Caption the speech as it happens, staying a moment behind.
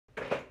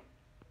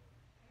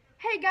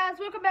Hey guys,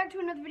 welcome back to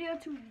another video.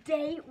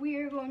 Today we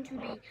are going to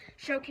be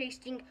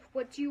showcasing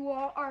what you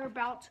all are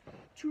about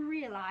to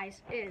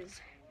realize is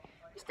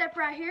step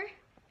right here,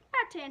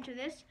 about to enter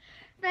this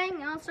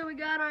thing. Also we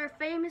got our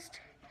famous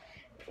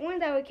one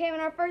that we came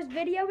in our first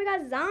video. We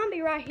got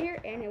Zombie right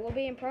here, and it will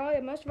be in probably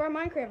most of our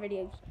Minecraft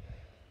videos.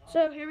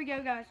 So here we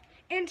go, guys,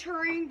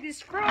 entering this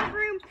frog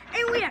room,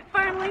 and we have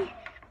finally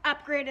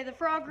upgraded the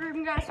frog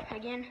room, guys.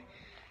 Again,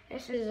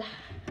 this is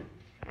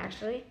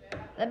actually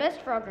the best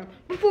frog room.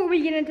 Before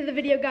we get into the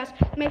video, guys,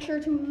 make sure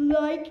to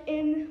like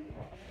and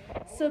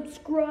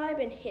subscribe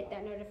and hit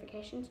that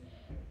notifications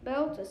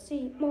bell to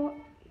see more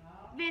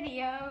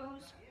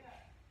videos.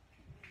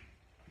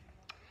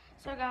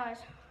 So guys,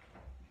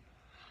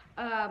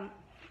 as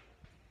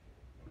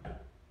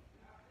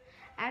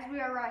we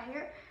are right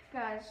here,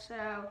 guys,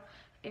 so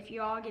if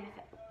you all get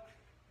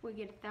we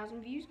get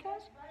 1,000 views,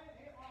 guys,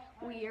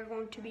 we are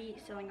going to be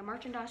selling a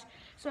merchandise.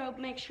 So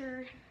make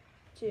sure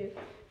to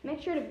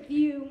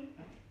view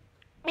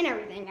and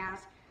everything, guys.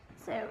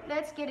 So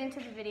let's get into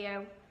the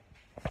video.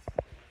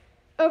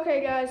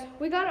 Okay, guys,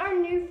 we got our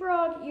new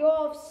frog. You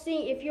all have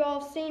seen, if you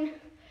all have seen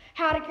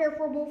how to care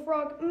for a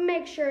bullfrog,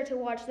 make sure to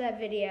watch that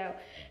video.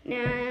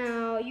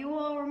 Now you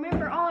all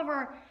remember all of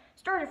our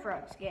starter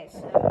frogs, guys.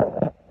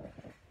 So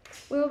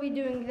we'll be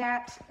doing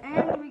that,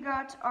 and we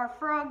got our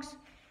frogs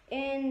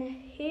in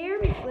here.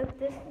 We flip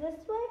this way,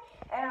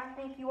 and I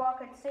think you all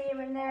can see them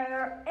in there.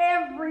 They're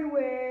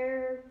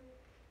everywhere.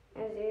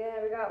 As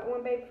we got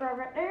one baby frog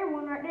right there,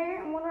 one right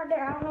there, and one right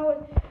there. I don't know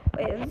what.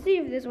 Wait, let's see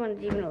if this one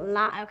is even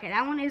alive. Okay,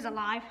 that one is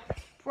alive.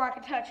 Before I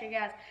can touch it,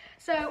 guys.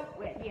 So,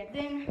 wait, yeah.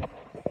 Then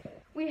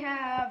we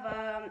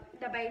have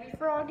the baby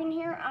frog in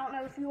here. I don't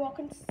know if you all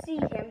can see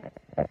him,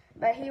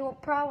 but he will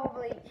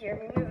probably. Here,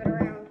 let me move it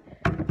around.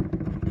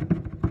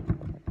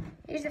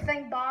 He's the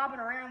thing bobbing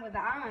around with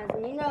the eyes,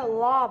 and you know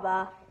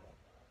lava.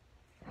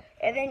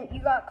 And then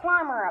you got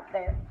Climber up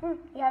there.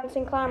 You haven't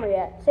seen Climber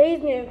yet, so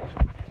he's new.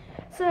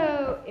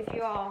 So, if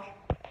you all,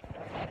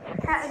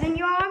 then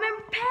you all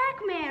remember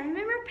Pac-Man.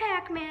 Remember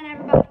Pac-Man,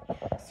 everybody?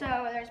 So,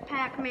 there's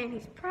Pac-Man.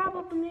 He's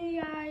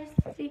probably, guys,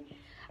 see,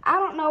 I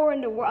don't know where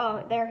in the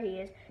world, oh, there he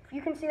is. If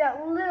you can see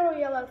that little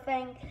yellow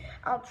thing,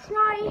 I'll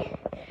try,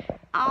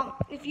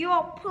 if you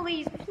all,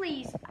 please,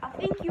 I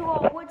think you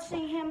all would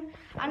see him.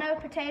 I know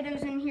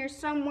Potato's in here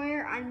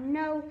somewhere. I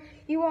know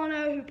you all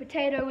know who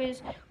Potato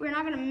is. We're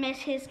not going to mess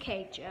his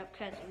cage up,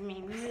 because, I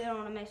mean, we really don't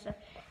want to mess up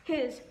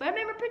his. But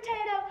remember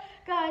Potato,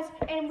 guys,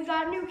 and we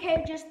got a new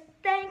cage. Just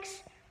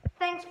thanks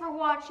for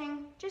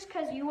watching. Just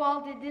because you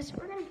all did this,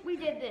 we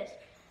did this.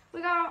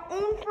 We got our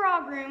own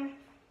frog room.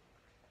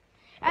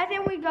 And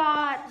then we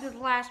got the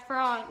last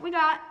frog. We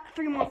got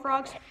 3 more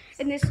frogs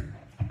in this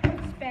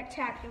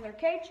spectacular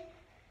cage.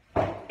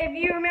 If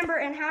you remember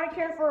in How to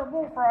Care for a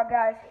Bullfrog,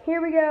 guys,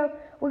 here we go.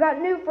 We got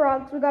new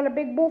frogs. We got a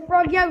big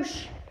bullfrog,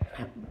 Yosh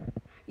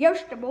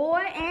the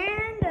boy,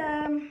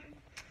 and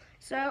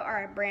so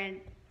our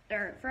brand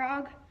third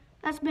frog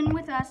that's been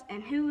with us,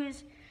 and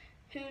who's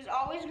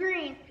always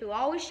green, who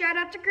always shout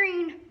out to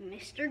Green,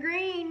 Mr.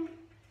 Green.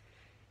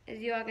 As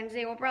you all can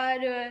see, we'll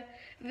probably do a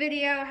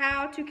video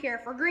how to care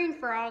for green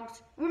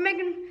frogs. We're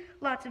making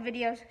lots of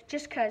videos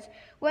just because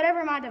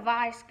whatever my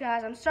device,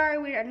 guys, I'm sorry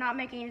we are not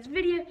making as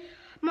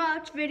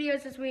much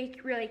videos as we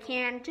really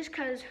can, just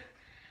because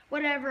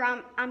whatever,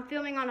 I'm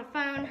filming on a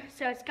phone,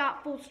 so it's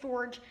got full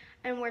storage,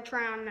 and we're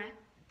trying to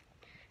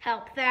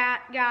help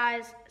that,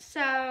 guys.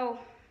 So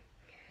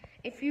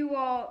if you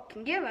all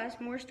can give us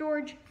more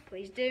storage,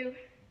 please do.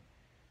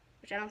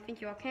 Which I don't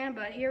think you all can,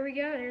 but here we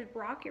go. There's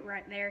Rocket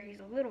right there. He's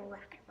a little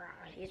Rocket Frog.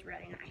 He's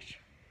really nice.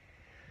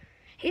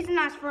 He's a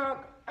nice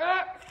frog.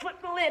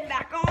 Flip the lid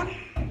back on.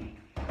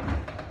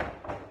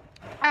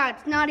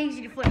 It's not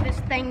easy to flip this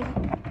thing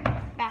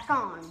back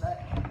on,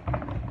 but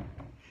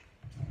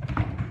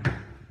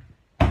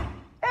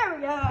there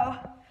we go.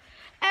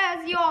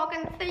 As you all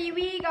can see,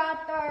 we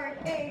got our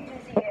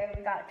cages here.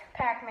 We got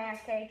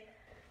Pac-Man's cage.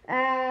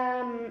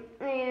 And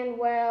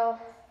well,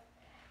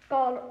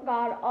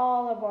 got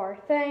all of our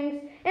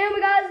things, and we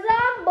got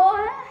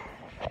Zombie.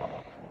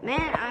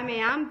 Man, I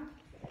mean,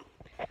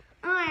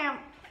 I am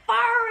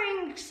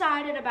firing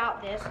excited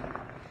about this,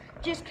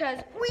 just because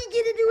we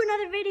get to do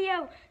another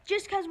video,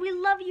 just because we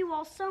love you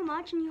all so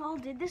much, and you all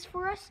did this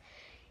for us.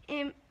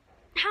 And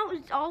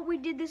we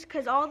did this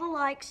because all the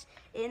likes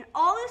and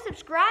all the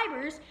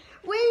subscribers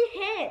we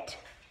hit.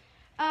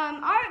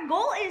 Our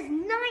goal is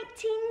 19.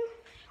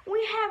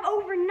 We have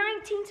over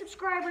 19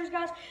 subscribers,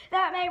 guys.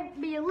 That may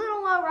be a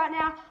little low right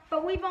now,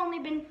 but we've only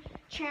been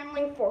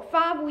channeling for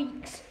 5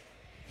 weeks.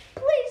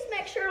 Please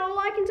make sure to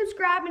like and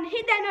subscribe and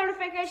hit that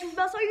notifications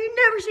bell so you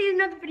never see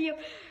another video.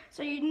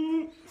 So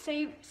you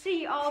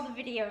see all the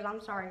videos. I'm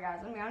sorry,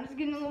 guys. I mean, I'm just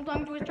getting a little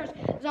tongue twisters.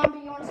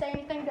 Zombie, you want to say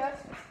anything to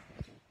us?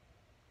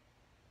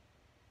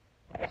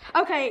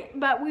 Okay,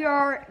 but we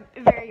are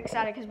very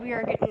excited because we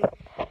are getting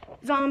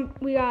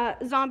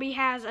Zombie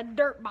has a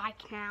dirt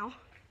bike now.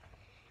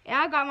 And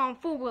I got my own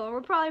full wheeler.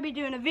 We'll probably be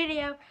doing a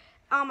video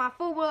on my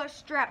full wheeler.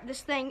 Strap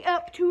this thing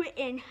up to it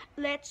and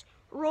let's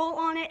roll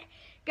on it.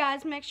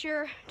 guys, make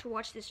sure to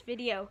watch this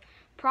video.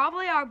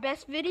 Probably our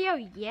best video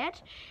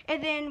yet.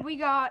 And then we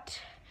got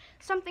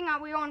something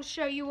that we want to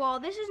show you all.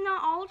 This is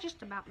not all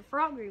just about the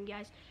frog room,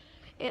 guys.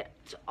 It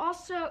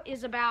also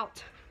is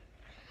about,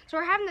 so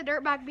we're having the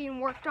dirt bike being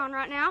worked on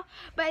right now,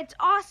 but it's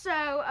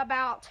also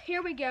about,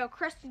 here we go,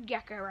 crested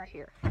gecko right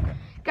here.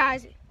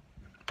 Guys,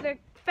 the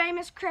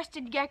famous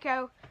crested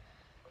gecko.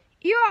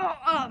 You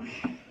all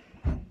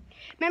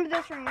remember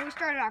this from when we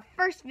started our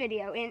first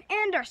video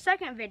and our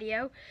second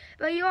video,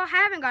 but you all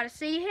haven't got to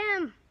see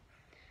him.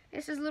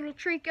 This is little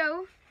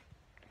Trico,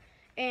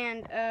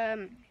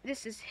 and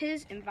this is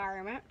his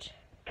environment.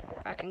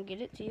 If I can get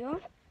it to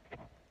you.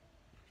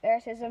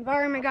 There's his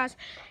environment, guys.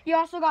 You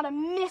also got to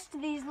mist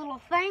these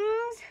little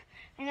things,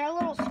 and they're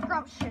little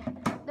scrumptious.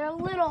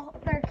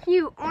 They're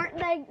cute, aren't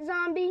they,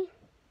 Zombie?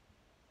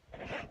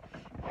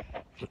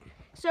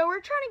 So we're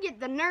trying to get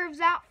the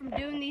nerves out from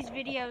doing these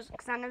videos,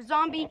 because I know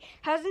Zombie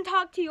hasn't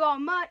talked to you all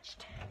much,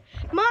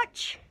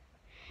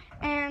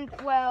 and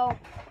well,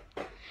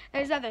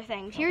 there's other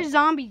things. Here's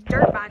Zombie's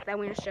dirt bike that I'm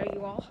going to show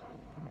you all.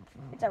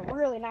 It's a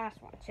really nice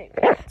one too.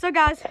 So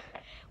guys,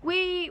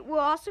 we will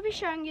also be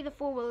showing you the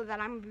four-wheeler that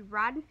I'm going to be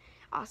riding.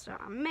 Also,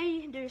 I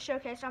may do a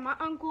showcase on my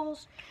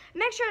uncle's.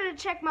 Make sure to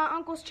check my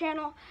uncle's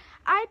channel.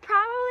 I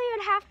probably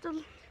would have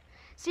to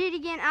see it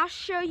again. I'll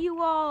show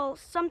you all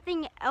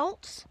something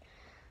else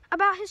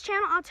about his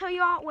channel. I'll tell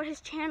you all what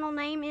his channel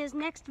name is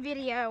next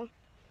video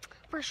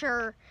for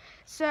sure.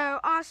 So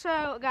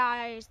also,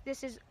 guys,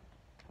 this is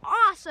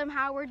awesome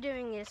how we're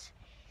doing this.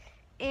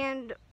 And